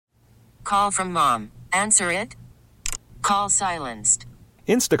Call from mom. Answer it. Call silenced.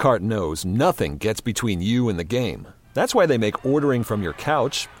 Instacart knows nothing gets between you and the game. That's why they make ordering from your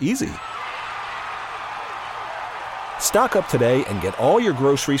couch easy. Stock up today and get all your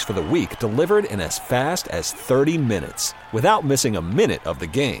groceries for the week delivered in as fast as 30 minutes without missing a minute of the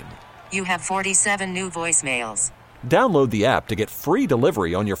game. You have 47 new voicemails. Download the app to get free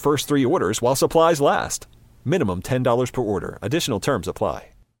delivery on your first 3 orders while supplies last. Minimum $10 per order. Additional terms apply.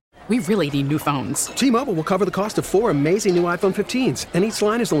 We really need new phones. T-Mobile will cover the cost of 4 amazing new iPhone 15s, and each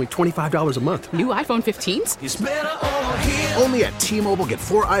line is only $25 a month. New iPhone 15s? It's better over here. Only at T-Mobile, get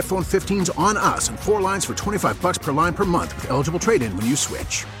 4 iPhone 15s on us and 4 lines for $25 per line per month with eligible trade-in when you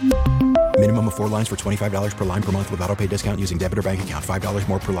switch. Minimum of 4 lines for $25 per line per month with autopay discount using debit or bank account. $5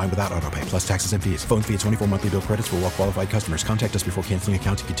 more per line without autopay, plus taxes and fees. Phone fee at 24 monthly bill credits for well-qualified customers. Contact us before canceling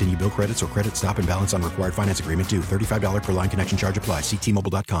account to continue bill credits or credit stop and balance on required finance agreement due. $35 per line connection charge applies. See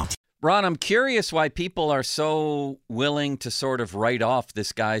T-Mobile.com. Ron, I'm curious why people are so willing to sort of write off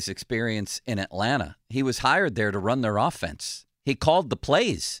this guy's experience in Atlanta. He was hired there to run their offense. He called the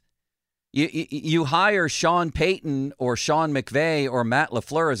plays. You hire Sean Payton or Sean McVay or Matt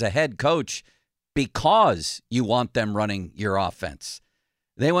LaFleur as a head coach because you want them running your offense.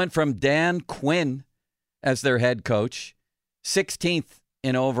 They went from Dan Quinn as their head coach, 16th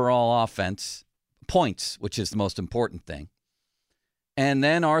in overall offense, points, which is the most important thing. And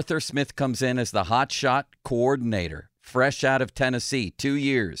then Arthur Smith comes in as the hotshot coordinator, fresh out of Tennessee, 2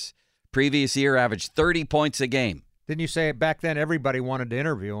 years. Previous year averaged 30 points a game. Didn't you say back then everybody wanted to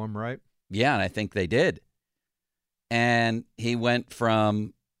interview him, right? Yeah, and I think they did. And they went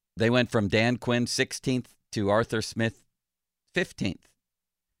from Dan Quinn 16th to Arthur Smith 15th.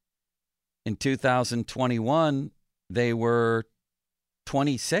 In 2021, they were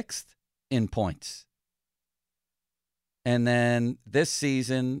 26th in points. And then this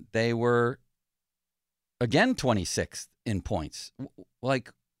season, they were, again, 26th in points.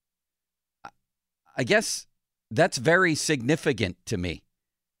 Like, I guess that's very significant to me.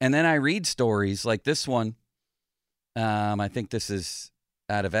 And then I read stories like this one. I think this is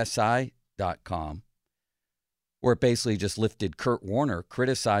out of SI.com, where it basically just lifted Kurt Warner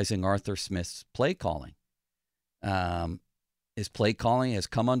criticizing Arthur Smith's play calling. His play calling has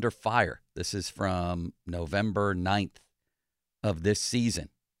come under fire. This is from November 9th. Of this season.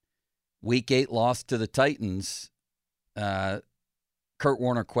 Week 8 loss to the Titans. Kurt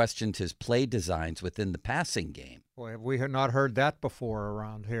Warner questioned his play designs within the passing game. Boy, have we not heard that before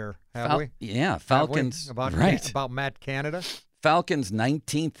around here, have we? Yeah, Falcons. About Matt Canada? Falcons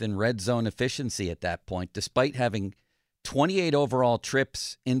 19th in red zone efficiency at that point. Despite having 28 overall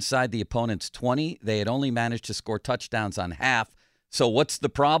trips inside the opponent's 20, they had only managed to score touchdowns on half. So what's the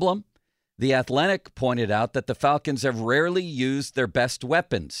problem? The Athletic pointed out that the Falcons have rarely used their best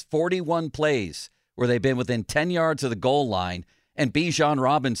weapons. 41 plays where they've been within 10 yards of the goal line, and Bijan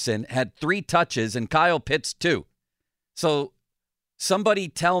Robinson had 3 touches and Kyle Pitts 2. So somebody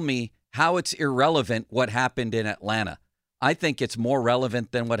tell me how it's irrelevant what happened in Atlanta. I think it's more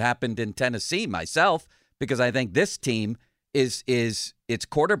relevant than what happened in Tennessee myself, because I think this team is its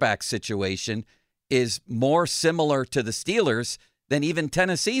quarterback situation is more similar to the Steelers than even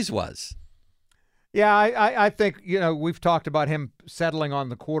Tennessee's was. Yeah, I think, we've talked about him settling on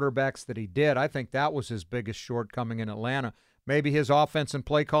the quarterbacks that he did. I think that was his biggest shortcoming in Atlanta. Maybe his offense and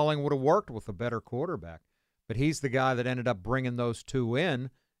play calling would have worked with a better quarterback. But he's the guy that ended up bringing those 2 in,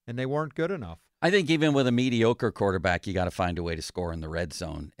 and they weren't good enough. I think even with a mediocre quarterback, you got to find a way to score in the red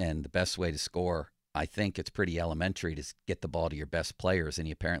zone. And the best way to score, I think it's pretty elementary to get the ball to your best players, and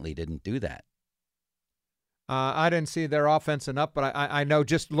he apparently didn't do that. I didn't see their offense enough, but I know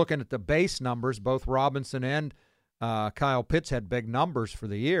just looking at the base numbers, both Robinson and Kyle Pitts had big numbers for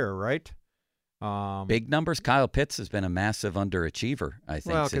the year, right? Big numbers? Kyle Pitts has been a massive underachiever, I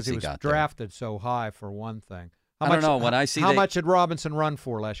think, because he was drafted so high, for one thing. I don't know. When I see how much did Robinson run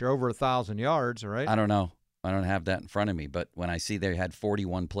for last year? Over 1,000 yards, right? I don't know. I don't have that in front of me. But when I see they had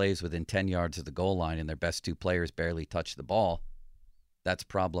 41 plays within 10 yards of the goal line and their best 2 players barely touched the ball, that's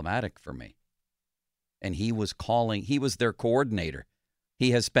problematic for me. And he was their coordinator. He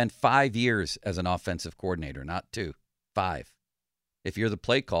has spent 5 years as an offensive coordinator, not 2, 5. If you're the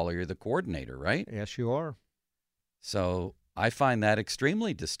play caller, you're the coordinator, right? Yes, you are. So I find that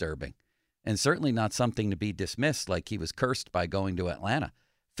extremely disturbing and certainly not something to be dismissed like he was cursed by going to Atlanta.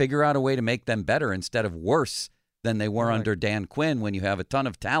 Figure out a way to make them better instead of worse than they were under Dan Quinn when you have a ton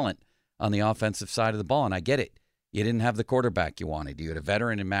of talent on the offensive side of the ball. And I get it. You didn't have the quarterback you wanted. You had a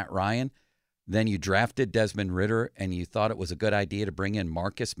veteran in Matt Ryan. Then you drafted Desmond Ridder, and you thought it was a good idea to bring in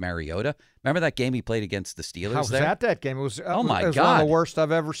Marcus Mariota. Remember that game he played against the Steelers? How was that game? It was, oh my it was God. one of the worst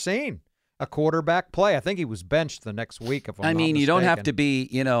I've ever seen. a quarterback play. I think he was benched the next week. If I'm I not mean, you don't have mistaken. to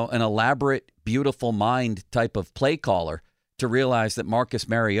be, an elaborate, beautiful mind type of play caller to realize that Marcus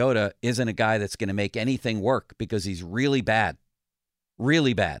Mariota isn't a guy that's going to make anything work because he's really bad.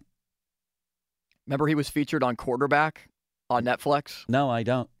 Really bad. Remember he was featured on Quarterback on Netflix? No, I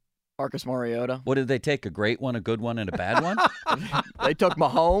don't. Marcus Mariota. What did they take? A great one, a good one, and a bad one? They took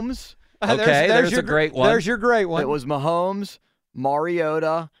Mahomes. Okay, there's a great one. There's your great one. It was Mahomes,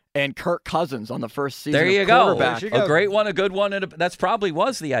 Mariota, and Kirk Cousins on the first season There you of go. Quarterback. A great one, a good one, and that's probably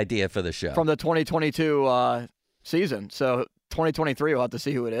was the idea for the show. From the 2022 season. So 2023, we'll have to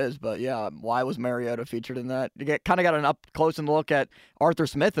see who it is. But, yeah, why was Mariota featured in that? You kind of got an up-close and look at Arthur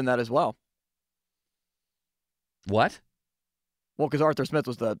Smith in that as well. What? Well, because Arthur Smith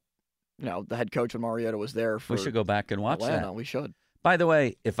was the head coach when Mariota was there. For We should go back and watch Atlanta. that. We should. By the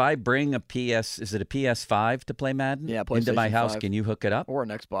way, if I bring is it a PS5 to play Madden? Yeah, into my PlayStation house, 5. can you hook it up? Or an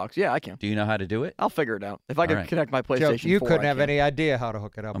Xbox. Yeah, I can. Do you know how to do it? I'll figure it out. If I All can right. connect my Joe, PlayStation 4, you couldn't I have can. any idea how to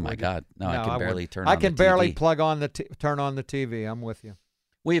hook it up. Oh, my would you? God. No, I can barely wouldn't. turn I on can the barely TV. plug on turn on the TV. I'm with you.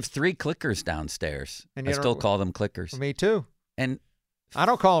 We have 3 clickers downstairs. And I you still don't- call them clickers. Me too. And I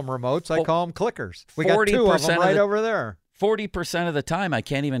don't call them remotes. I Well, call them clickers. We got 2 of 40% them of right the- over there. 40% of the time, I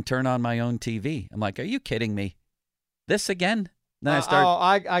can't even turn on my own TV. I'm like, are you kidding me? This again? Then I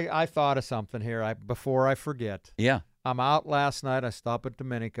start. I thought of something here. Before I forget. Yeah. I'm out last night. I stop at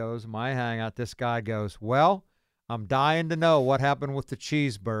Domenico's, my hangout. This guy goes, well, I'm dying to know what happened with the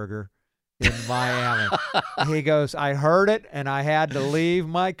cheeseburger in Miami. He goes, I heard it, and I had to leave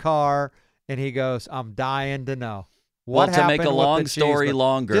my car. And he goes, I'm dying to know. What Well, to make happened a with long the story cheeseburger?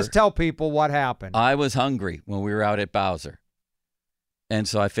 longer, Just tell people what happened. I was hungry when we were out at Bowser. And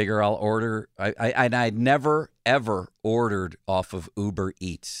so I figure I'll order. I'd never, ever ordered off of Uber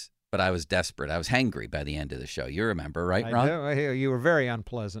Eats, but I was desperate. I was hangry by the end of the show. You remember, right, I Ron? do. I hear you were very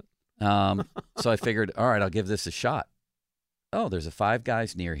unpleasant. So I figured, all right, I'll give this a shot. Oh, there's a Five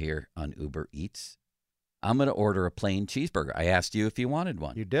Guys near here on Uber Eats. I'm going to order a plain cheeseburger. I asked you if you wanted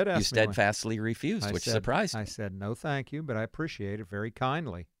one. You did ask You me steadfastly refused, which surprised me. I said, no, thank you, but I appreciate it very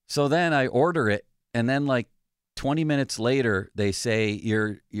kindly. So then I order it, and then like 20 minutes later, they say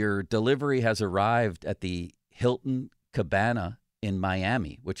your delivery has arrived at the Hilton Cabana in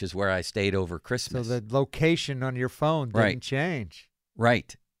Miami, which is where I stayed over Christmas. So the location on your phone didn't Right. change.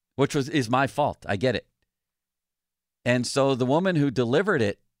 Right, which is my fault. I get it. And so the woman who delivered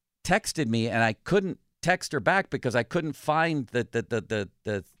it texted me, and I couldn't text her back because I couldn't find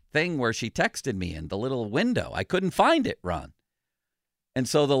the thing where she texted me in the little window. I couldn't find it, Ron. And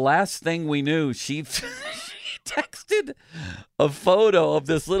so the last thing we knew, she texted a photo of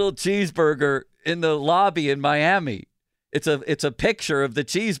this little cheeseburger in the lobby in Miami. It's a picture of the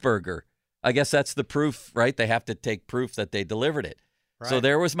cheeseburger. I guess that's the proof, right? They have to take proof that they delivered it. Right. So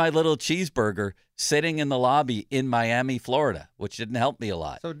there was my little cheeseburger sitting in the lobby in Miami, Florida, which didn't help me a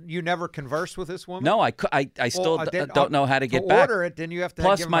lot. So you never conversed with this woman? No, I still don't know how to get back. Order it, then you have to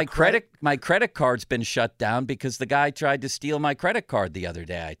Plus, give my them a credit card's been shut down because the guy tried to steal my credit card the other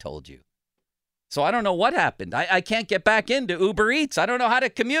day. I told you. So I don't know what happened. I can't get back into Uber Eats. I don't know how to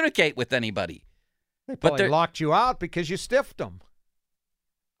communicate with anybody. They But probably they're- locked you out because you stiffed them.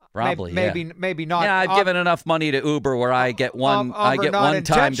 Probably, maybe not. Yeah, I've given enough money to Uber where I get one. I get one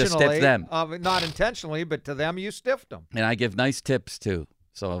time to stiff them, not intentionally, but to them you stiffed them. and I give nice tips too.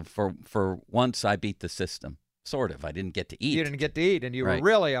 So for once, I beat the system. Sort of. I didn't get to eat. You didn't get to eat, and you Right. were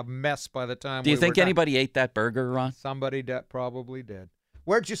really a mess by the time. Do you we think were done. anybody ate that burger, Ron? Somebody probably did.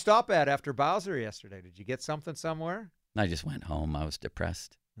 Where'd you stop at after Bowser yesterday? Did you get something somewhere? I just went home. I was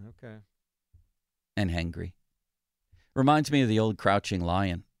depressed Okay. and hangry. Reminds me of the old Crouching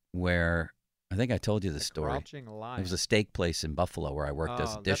Lion, where I think I told you the story. Crouching Lion. It was a steak place in Buffalo where I worked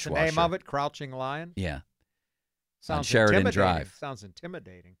as a That's dishwasher. the name of it, Crouching Lion? Yeah. Sounds Sheridan intimidating. Drive. Sounds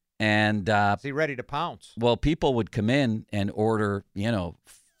intimidating. And Is he ready to pounce? well, people would come in and order,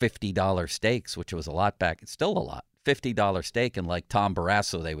 $50 steaks, which was a lot back. It's still a lot. $50 steak, and like Tom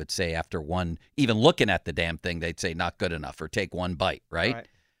Barrasso, they would say after one, even looking at the damn thing, they'd say not good enough or take one bite, right?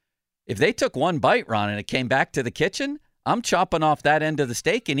 If they took one bite, Ron, and it came back to the kitchen, I'm chopping off that end of the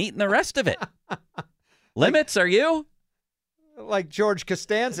steak and eating the rest of it. Limits, are you? Like George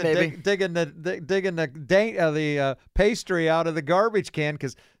Costanza Maybe. digging the pastry out of the garbage can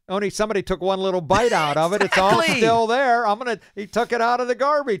because only somebody took one little bite out of it. It's all Exactly. still there. He took it out of the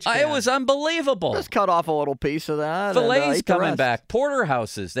garbage can. It was unbelievable. Just cut off a little piece of that. and, Fillets eat the coming rest. back,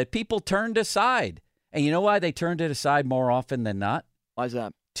 porterhouses that people turned aside. And you know why they turned it aside more often than not? Why's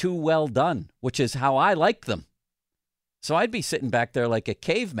that? Too well done, which is how I like them. So I'd be sitting back there like a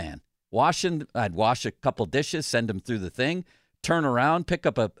caveman, I'd wash a couple dishes, send them through the thing, turn around, pick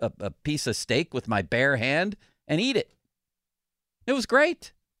up a piece of steak with my bare hand and eat it. It was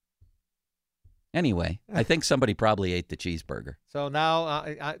great. Anyway, I think somebody probably ate the cheeseburger. So now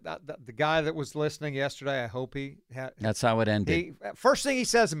the guy that was listening yesterday, I hope he had. That's how it ended. First thing he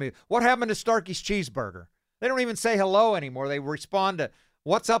says to me, what happened to Starkey's cheeseburger? They don't even say hello anymore. They respond to,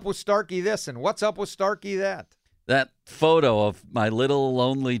 what's up with Starkey this and what's up with Starkey that? That photo of my little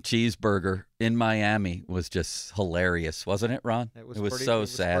lonely cheeseburger in Miami was just hilarious, wasn't it, Ron? It was so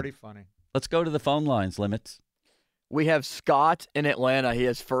sad. Pretty funny. Let's go to the phone lines, Limits. We have Scott in Atlanta. He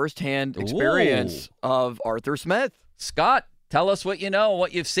has firsthand experience of Arthur Smith. Scott, tell us what you know,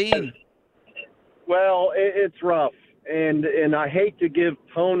 what you've seen. Well, it's rough, and I hate to give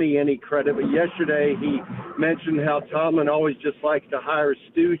Pony any credit, but yesterday he mentioned how Tomlin always just likes to hire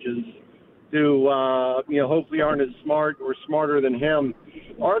stooges who, hopefully aren't as smart or smarter than him.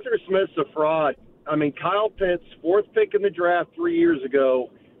 Arthur Smith's a fraud. I mean, Kyle Pitts, 4th pick in the draft 3 years ago,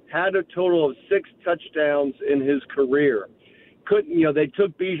 had a total of 6 touchdowns in his career. They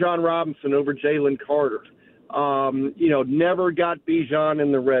took Bijan Robinson over Jalen Carter. Never got Bijan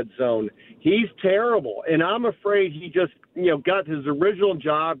in the red zone. He's terrible, and I'm afraid he just, got his original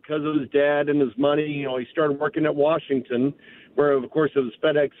job because of his dad and his money. He started working at Washington, where, of course, it was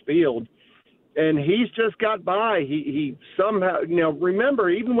FedEx Field, and he's just got by. He somehow, remember,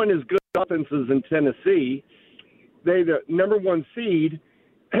 even when his good offenses in Tennessee, they the number 1 seed,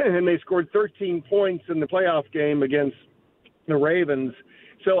 and they scored 13 points in the playoff game against the Ravens.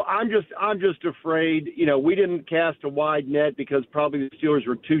 So I'm just afraid, we didn't cast a wide net because probably the Steelers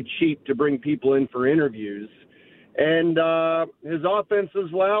were too cheap to bring people in for interviews. And his offense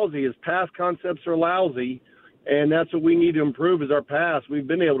is lousy. His pass concepts are lousy, and that's what we need to improve is our pass. We've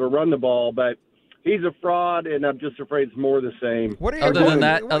been able to run the ball, but he's a fraud, and I'm just afraid it's more the same. Other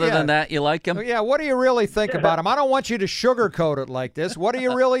than that, you like him? Yeah, what do you really think about him? I don't want you to sugarcoat it like this. What do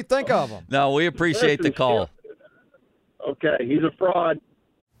you really think of him? No, we appreciate the call. Okay, he's a fraud.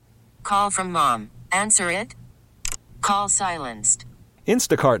 Call from mom. Answer it. Call silenced.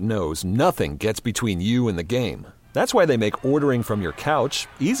 Instacart knows nothing gets between you and the game. That's why they make ordering from your couch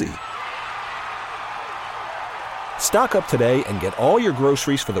easy. Stock up today and get all your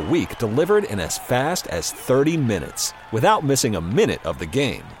groceries for the week delivered in as fast as 30 minutes without missing a minute of the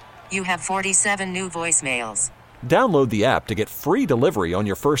game. You have 47 new voicemails. Download the app to get free delivery on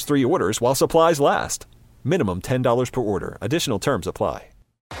your first 3 orders while supplies last. Minimum $10 per order. Additional terms apply.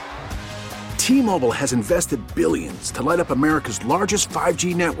 T-Mobile has invested billions to light up America's largest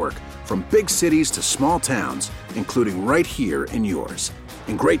 5G network, from big cities to small towns, including right here in yours.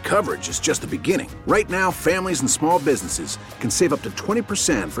 And great coverage is just the beginning. Right now, families and small businesses can save up to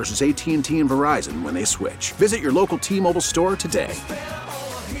 20% versus AT&T and Verizon when they switch. Visit your local T-Mobile store today.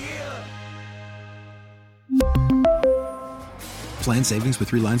 Plan savings with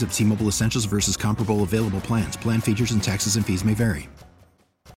 3 lines of T-Mobile Essentials versus comparable available plans. Plan features and taxes and fees may vary.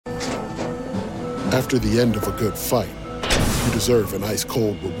 After the end of a good fight, you deserve an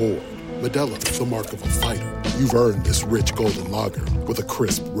ice-cold reward. Modelo, the mark of a fighter. You've earned this rich golden lager with a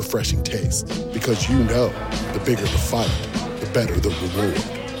crisp, refreshing taste. Because you know, the bigger the fight, the better the reward.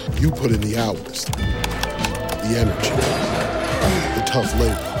 You put in the hours, the energy, the tough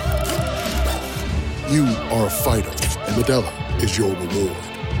labor. You are a fighter, and Modelo is your reward.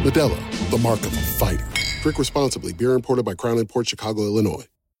 Modelo, the mark of a fighter. Drink responsibly. Beer imported by Crown Imports, Chicago, Illinois.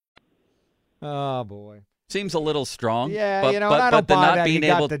 Oh, boy. Seems a little strong. Yeah, but, and I don't buy that. He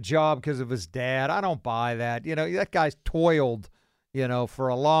got able the job because of his dad. I don't buy that. That guy's toiled, for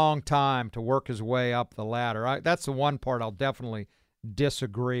a long time to work his way up the ladder. That's the one part I'll definitely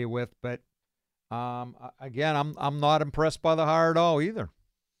disagree with. But, again, I'm not impressed by the hire at all either.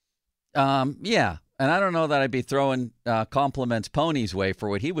 Yeah, and I don't know that I'd be throwing compliments Pony's way for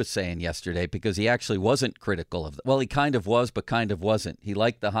what he was saying yesterday, because he actually wasn't critical of well, he kind of was, but kind of wasn't. He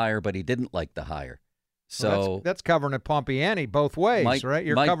liked the hire, but he didn't like the hire. So that's covering it Pompiani both ways, right?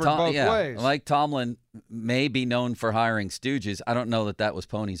 You're covering both ways. Mike Tomlin may be known for hiring stooges. I don't know that was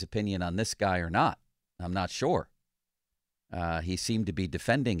Pony's opinion on this guy or not. I'm not sure. He seemed to be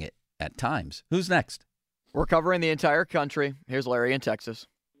defending it at times. Who's next? We're covering the entire country. Here's Larry in Texas.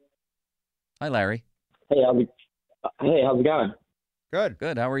 Hi, Larry. Hey, how's it going?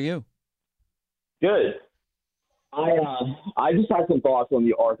 Good. How are you? Good. I just had some thoughts on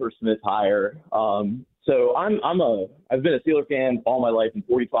the Arthur Smith hire. So I've been a Steelers fan all my life. I'm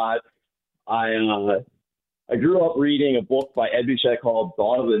 45. I grew up reading a book by Ed Buchek called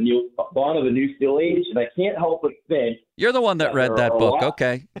Dawn of the New Steel Age, and I can't help but think you're the one that read that book.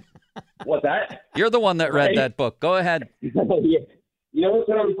 Okay. What's that? You're the one that read that book. Go ahead. Yeah. You know what's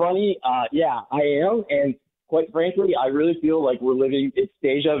really funny? Yeah, I am, and quite frankly, I really feel like we're living, it's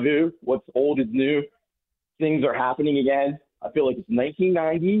deja vu. What's old is new. Things are happening again. I feel like it's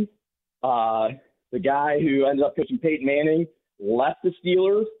 1990. The guy who ended up coaching Peyton Manning left the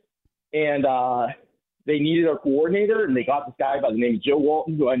Steelers, and they needed a coordinator, and they got this guy by the name of Joe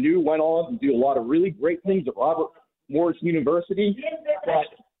Walton, who I knew went on to do a lot of really great things at Robert Morris University. But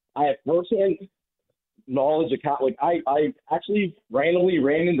I have firsthand knowledge of I actually randomly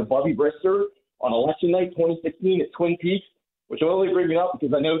ran into Bubby Brister on election night 2016 at Twin Peaks, which only bring me up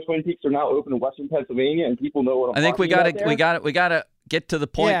because I know Twin Peaks are now open in Western Pennsylvania, and people know what I'm talking about. We got to get to the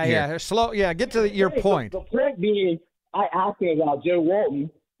point here. Yeah, slow. Yeah, get to your point. The point being, I asked him about Joe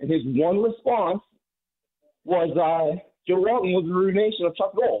Walton, and his one response was Joe Walton was the ruination of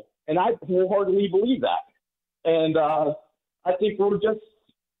Chuck Noll, and I wholeheartedly believe that. And I think we're just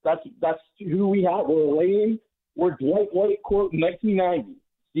that's who we have. We're lame. We're Dwight White quote 1990.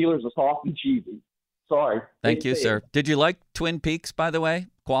 Steelers are soft and cheesy. Sorry. Thank you, sir. Did you like Twin Peaks, by the way?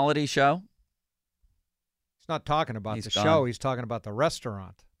 Quality show? He's not talking about show. He's talking about the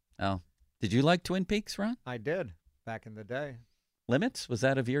restaurant. Oh. Did you like Twin Peaks, Ron? I did back in the day. Limits? Was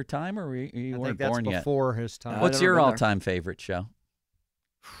that of your time, or you weren't born yet? Before his time. What's your all-time favorite show?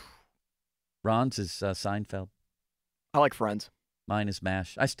 Ron's is Seinfeld. I like Friends. Mine is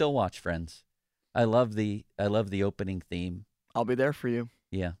MASH. I still watch Friends. I love the opening theme. I'll be there for you.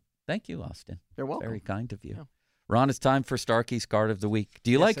 Yeah. Thank you, Austin. You're welcome. Very kind of you. Yeah. Ron, it's time for Starkey's Card of the Week.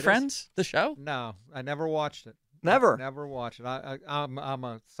 Do you like Friends, the show? No, I never watched it. Never? Never watched it. I'm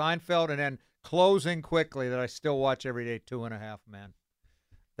a Seinfeld, and then closing quickly that I still watch every day, 2.5 Men.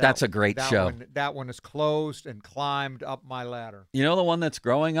 That's a great show. That one is closed and climbed up my ladder. You know the one that's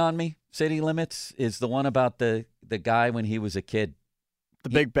growing on me, City Limits, is the one about the guy when he was a kid. The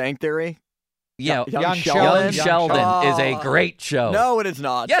Big Bang Theory? Yeah, Young Sheldon is a great show. No, it is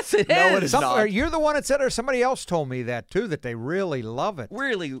not. Yes, it is. No, it is not. You're the one that said, or somebody else told me that too, that they really love it.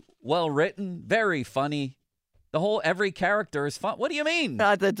 Really well written, very funny. Every character is fun. What do you mean?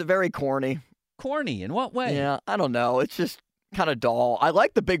 It's very corny. Corny? In what way? Yeah, I don't know. It's just kind of dull. I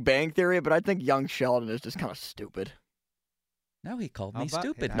like the Big Bang Theory, but I think Young Sheldon is just kind of stupid. No, he called me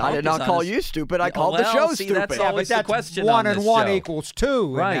stupid. I did not call you stupid. I called the show stupid. That's always the question. 1 on and this 1 show. equals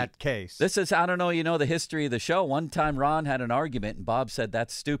 2 right. in that case. This is, I don't know, you know the history of the show. One time Ron had an argument and Bob said,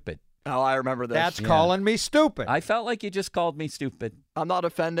 that's stupid. Oh, I remember this. That's calling me stupid. I felt like you just called me stupid. I'm not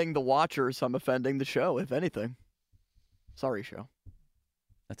offending the watchers. I'm offending the show, if anything. Sorry, show.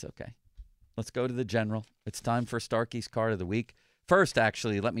 That's okay. Let's go to the General. It's time for Starkey's Card of the Week. First,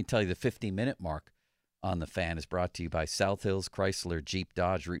 actually, let me tell you the 50-minute mark on the Fan is brought to you by South Hills Chrysler Jeep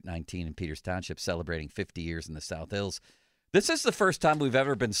Dodge Route 19 in Peters Township, celebrating 50 years in the South Hills. This is the first time we've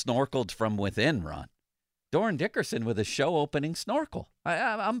ever been snorkeled from within, Ron. Doran Dickerson with a show-opening snorkel.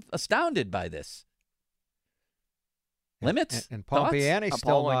 I'm astounded by this. Limits? And Pompiani's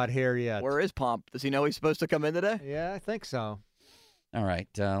still not here yet. Where is Pomp? Does he know he's supposed to come in today? Yeah, I think so. All right,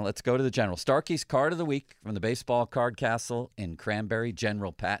 let's go to the General. Starkey's Card of the Week from the Baseball Card Castle in Cranberry,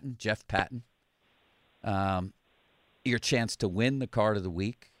 General Patton, Jeff Patton. Your chance to win the Card of the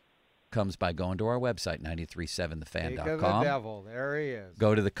Week comes by going to our website, 937thefan.com. Take the devil. There he is.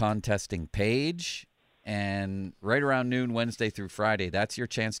 Go to the contesting page, and right around noon, Wednesday through Friday, that's your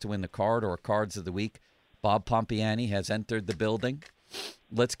chance to win the card or cards of the week. Bob Pompiani has entered the building.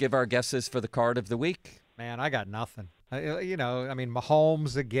 Let's give our guesses for the Card of the Week. Man, I got nothing.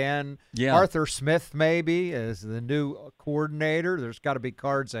 Mahomes again. Yeah. Arthur Smith maybe is the new coordinator. There's got to be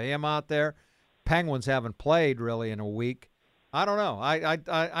cards of him out there. Penguins haven't played really in a week. I don't know.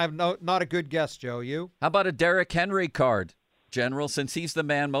 I'm not a good guess, Joe. You? How about a Derrick Henry card, General, since he's the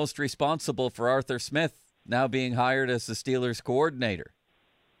man most responsible for Arthur Smith now being hired as the Steelers coordinator?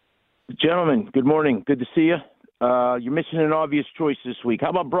 Gentlemen, good morning. Good to see you. You're missing an obvious choice this week. How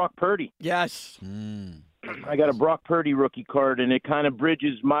about Brock Purdy? Yes. I got a Brock Purdy rookie card, and it kind of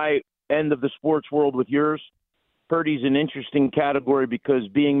bridges my end of the sports world with yours. Purdy's an interesting category because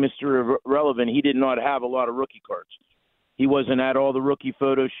being Mr. Irrelevant, he did not have a lot of rookie cards. He wasn't at all the rookie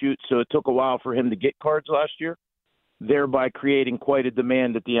photo shoots, so it took a while for him to get cards last year, thereby creating quite a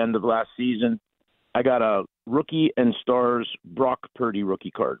demand at the end of last season. I got a rookie and stars Brock Purdy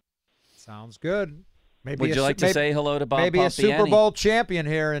rookie card. Sounds good. Maybe Would you like to say hello to Bob Maybe Pompiani? A Super Bowl champion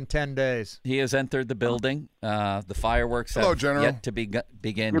here in 10 days. He has entered the building. The fireworks have yet to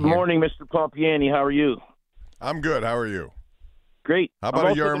begin. Good morning, Mr. Pompiani. How are you? I'm good. How are you? Great. How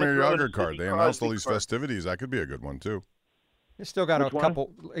about a Yarmir Yager card? They announced all these festivities. That could be a good one, too. He's still got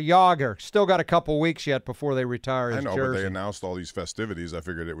Yager. Still got a couple weeks yet before they retire his jersey. jersey. But they announced all these festivities. I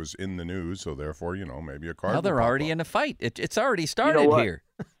figured it was in the news, so therefore, maybe a card. Now they're already in a fight. It's already started here.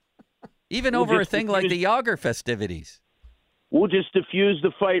 Even We'll over a just thing like diffuse- the Yager festivities. We'll just diffuse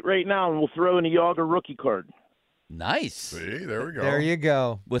the fight right now, and we'll throw in a Yager rookie card. Nice. See, there we go. There you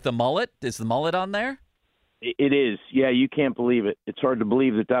go. With a mullet? Is the mullet on there? It is. Yeah, you can't believe it. It's hard to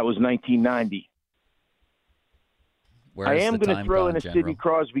believe that was 1990. I am going to throw in a Sidney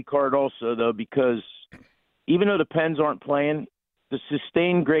Crosby card also, though, because even though the Pens aren't playing, the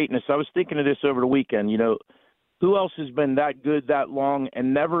sustained greatness, I was thinking of this over the weekend, who else has been that good that long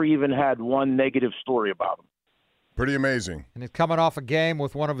and never even had one negative story about him? Pretty amazing. And he's coming off a game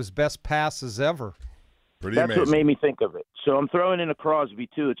with one of his best passes ever. Pretty That's amazing. what made me think of it. So I'm throwing in a Crosby,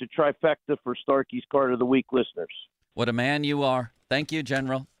 too. It's a trifecta for Starkey's Card of the Week listeners. What a man you are. Thank you,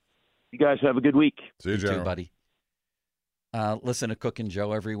 General. You guys have a good week. See you, General. Too, buddy. Listen to Cook and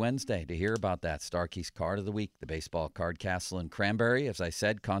Joe every Wednesday to hear about that. Starkey's Card of the Week, the baseball card castle in Cranberry. As I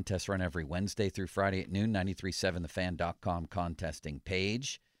said, contests run every Wednesday through Friday at noon, 93.7thefan.com contesting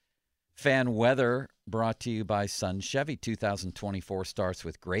page. Fan weather brought to you by Sun Chevy. 2024 starts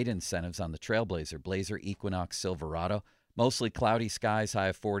with great incentives on the Trailblazer, Blazer, Equinox, Silverado. Mostly cloudy skies, high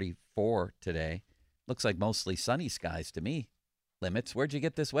of 44 today. Looks like mostly sunny skies to me. Limits, where'd you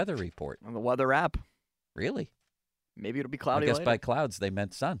get this weather report? On the weather app. Really? Maybe it'll be cloudy I guess later. by clouds they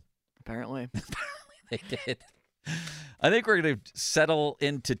meant sun. Apparently. They did. I think we're going to settle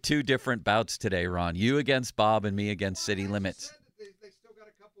into two different bouts today, Ron. You against Bob and me against City Limits.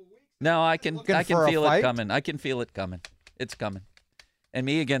 No, I can feel it coming. I can feel it coming. It's coming. And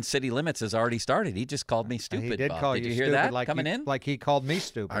me against City Limits has already started. He just called me stupid. He did Bob. call Did you you hear stupid that like coming in? Like he called me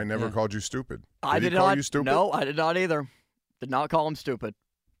stupid. I never called you stupid. I Did did he call not. you stupid? No, I did not either. Did not call him stupid.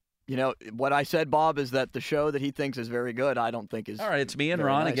 What I said, Bob, is that the show that he thinks is very good, I don't think is. All right, it's me and very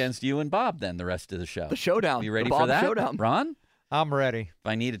Ron nice. against you and Bob then the rest of the show. The showdown. You ready The for Bob that? showdown. Ron? I'm ready. If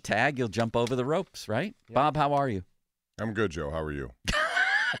I need a tag, you'll jump over the ropes, right? Yep. Bob, how are you? I'm good, Joe. How are you?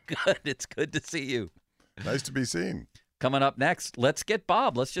 Good. It's good to see you. Nice to be seen. Coming up next, let's get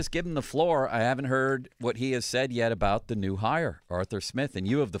Bob. Let's just give him the floor. I haven't heard what he has said yet about the new hire, Arthur Smith, and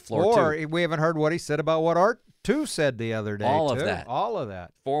you have the floor, or too. we haven't heard what he said about what Art 2 said the other day, All too. of that. All of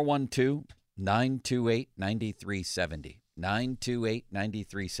that. 412-928-9370.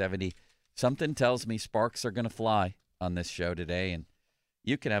 928-9370. Something tells me sparks are going to fly on this show today, and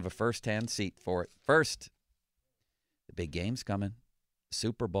you can have a first-hand seat for it. First, the big game's coming,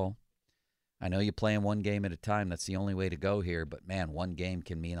 Super Bowl. I know you're playing one game at a time. That's the only way to go here. But, man, one game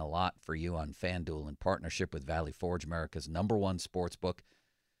can mean a lot for you on FanDuel in partnership with Valley Forge, America's #1 sportsbook.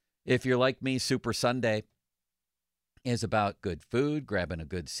 If you're like me, Super Sunday is about good food, grabbing a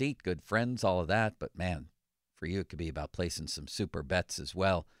good seat, good friends, all of that. But, man, for you, it could be about placing some super bets as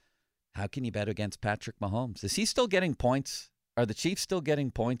well. How can you bet against Patrick Mahomes? Is he still getting points? Are the Chiefs still getting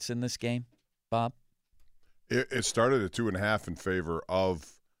points in this game, Bob? It started at 2.5 in favor of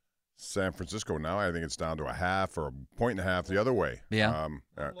San Francisco. Now I think it's down to 0.5 or 1.5 the other way. Yeah.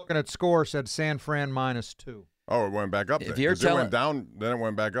 Looking at score, said San Fran -2. Oh, it went back up. If Then. you're 'Cause it went down, then it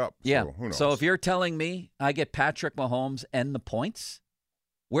went back up. Yeah. So who knows? So if you're telling me I get Patrick Mahomes and the points,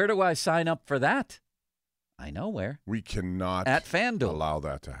 where do I sign up for that? I know where. We cannot at FanDuel allow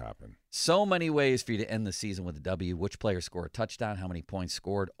that to happen. So many ways for you to end the season with a W. Which player scored a touchdown? How many points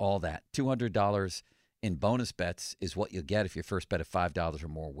scored? All that. $200 in bonus bets is what you'll get if your first bet of $5 or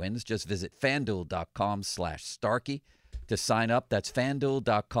more wins. Just visit FanDuel.com/Starkey to sign up. That's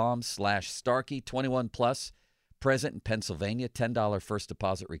FanDuel.com/Starkey. 21 plus. Present in Pennsylvania. $10 first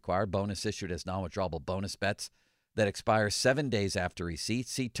deposit required. Bonus issued as non-withdrawable bonus bets that expire 7 days after receipt.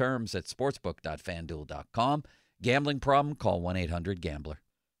 See terms at sportsbook.fanduel.com. Gambling problem? Call 1-800-GAMBLER.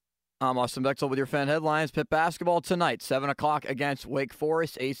 I'm Austin Bechtel with your fan headlines. Pitt basketball tonight, 7 o'clock against Wake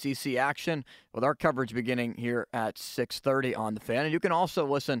Forest. ACC action with our coverage beginning here at 6:30 on the Fan. And you can also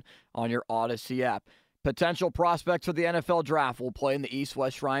listen on your Odyssey app. Potential prospects for the NFL draft will play in the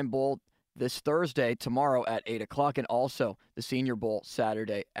East-West Shrine Bowl this Thursday, tomorrow at 8 o'clock, and also the Senior Bowl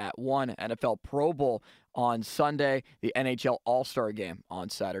Saturday at 1. NFL Pro Bowl on Sunday, the NHL All-Star Game on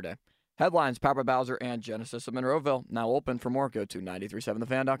Saturday. Headlines, powered by Bowser and Genesis of Monroeville. Now open. For more, go to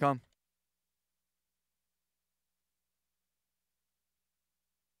 937thefan.com.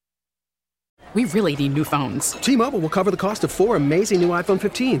 We really need new phones. T-Mobile will cover the cost of 4 amazing new iPhone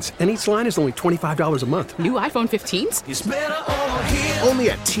 15s, and each line is only $25 a month. New iPhone 15s? It's better over here.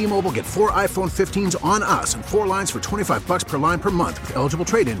 Only at T-Mobile, get 4 iPhone 15s on us and 4 lines for $25 per line per month with eligible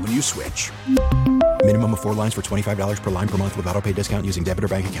trade-in when you switch. Minimum of 4 lines for $25 per line per month with autopay discount using debit or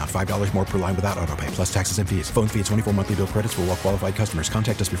bank account. $5 more per line without autopay, plus taxes and fees. Phone fee at 24 monthly bill credits for well-qualified customers.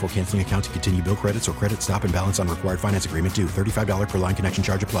 Contact us before canceling account to continue bill credits or credit stop and balance on required finance agreement due. $35 per line connection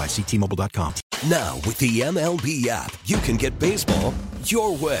charge applies. See T-Mobile.com. Now, with the MLB app, you can get baseball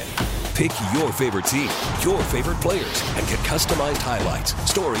your way. Pick your favorite team, your favorite players, and get customized highlights,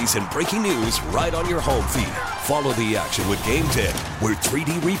 stories, and breaking news right on your home feed. Follow the action with Game 10, where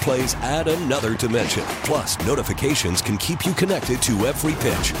 3D replays add another dimension. Plus, notifications can keep you connected to every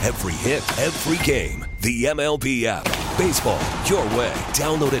pitch, every hit, every game. The MLB app. Baseball, your way.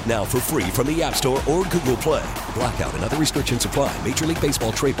 Download it now for free from the App Store or Google Play. Blackout and other restrictions apply. Major League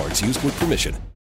Baseball trademarks used with permission.